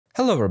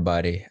Hello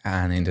everybody,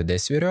 and in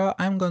today's video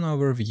I'm gonna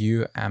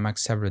overview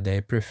Amex Everyday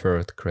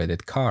Preferred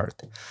Credit Card.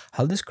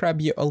 I'll describe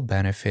you all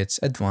benefits,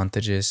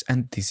 advantages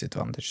and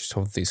disadvantages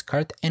of this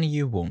card and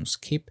you won't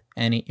skip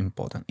any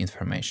important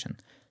information.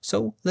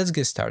 So let's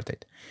get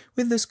started.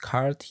 With this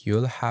card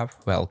you'll have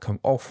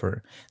welcome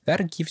offer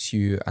that gives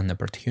you an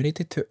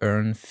opportunity to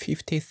earn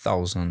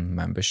 50,000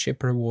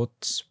 membership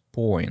rewards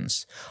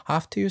points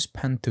after you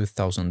spend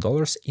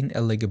 $2,000 in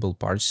eligible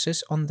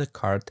purchases on the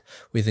card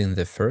within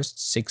the first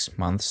 6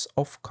 months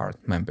of card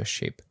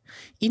membership.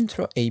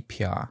 Intro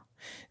APR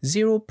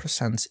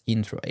 0%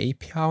 intro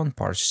APR on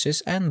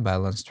purchases and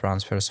balance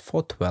transfers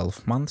for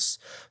 12 months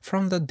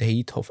from the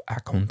date of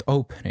account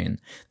opening,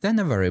 then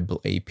a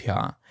variable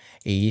APR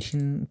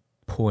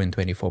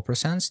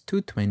 18.24%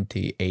 to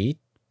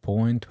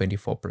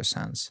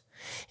 28.24%.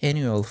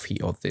 Annual fee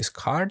of this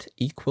card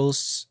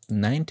equals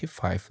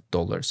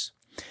 $95.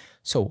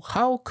 So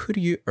how could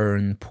you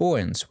earn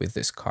points with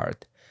this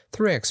card?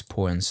 3x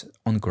points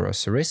on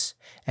groceries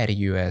at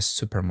US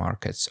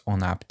supermarkets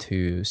on up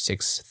to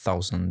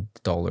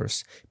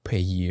 $6,000 per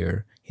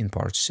year in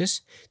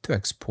purchases,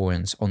 2x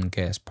points on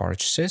gas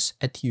purchases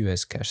at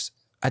US gas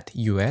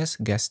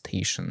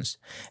stations,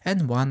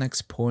 and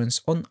 1x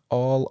points on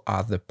all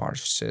other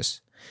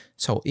purchases.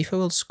 So if I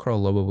will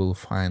scroll over, we'll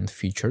find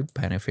featured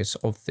benefits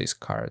of this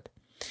card.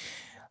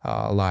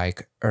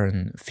 Like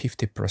earn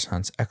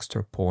 50%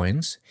 extra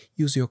points,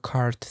 use your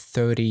card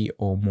 30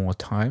 or more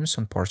times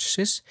on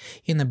purchases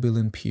in a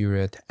billing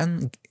period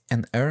and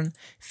earn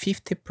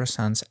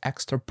 50%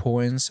 extra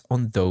points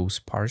on those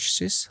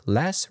purchases,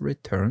 less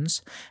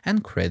returns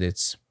and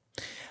credits.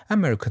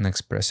 American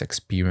Express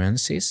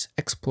experiences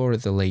explore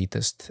the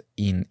latest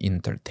in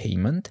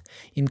entertainment,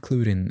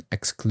 including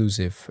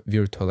exclusive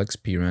virtual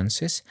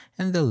experiences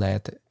and the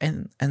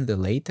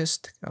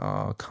latest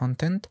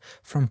content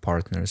from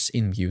partners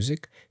in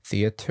music,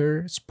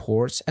 theater,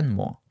 sports, and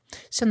more.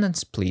 Send and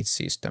split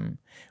system.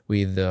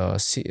 With the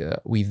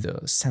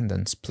send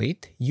and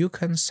split, you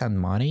can send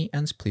money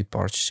and split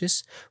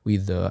purchases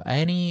with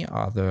any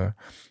other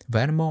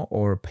Venmo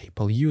or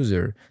PayPal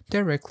user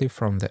directly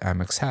from the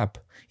Amex app.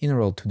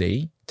 Enroll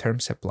today,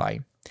 terms apply.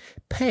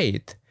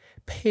 Paid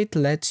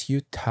lets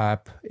you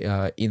tap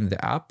in the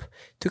app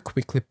to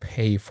quickly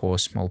pay for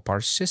small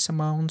purchase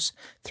amounts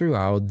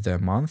throughout the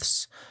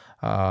months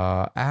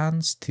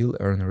and still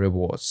earn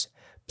rewards.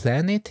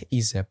 Planet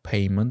is a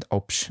payment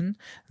option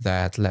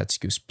that lets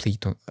you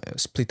split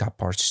up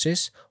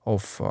purchases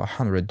of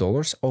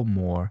 $100 or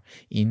more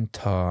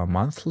into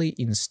monthly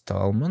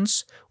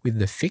installments with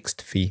the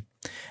fixed fee.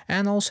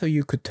 And also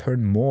you could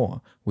earn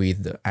more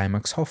with the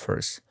Amex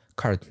offers.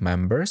 Card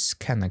members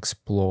can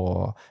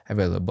explore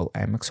available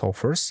Amex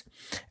offers,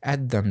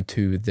 add them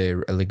to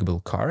their eligible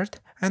card,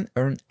 and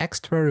earn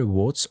extra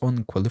rewards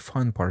on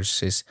qualifying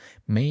purchases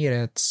made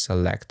at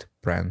select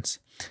brands.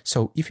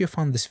 So if you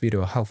found this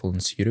video helpful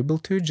and suitable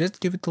to you,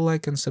 just give it a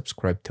like and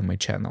subscribe to my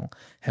channel.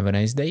 Have a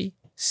nice day,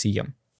 see ya!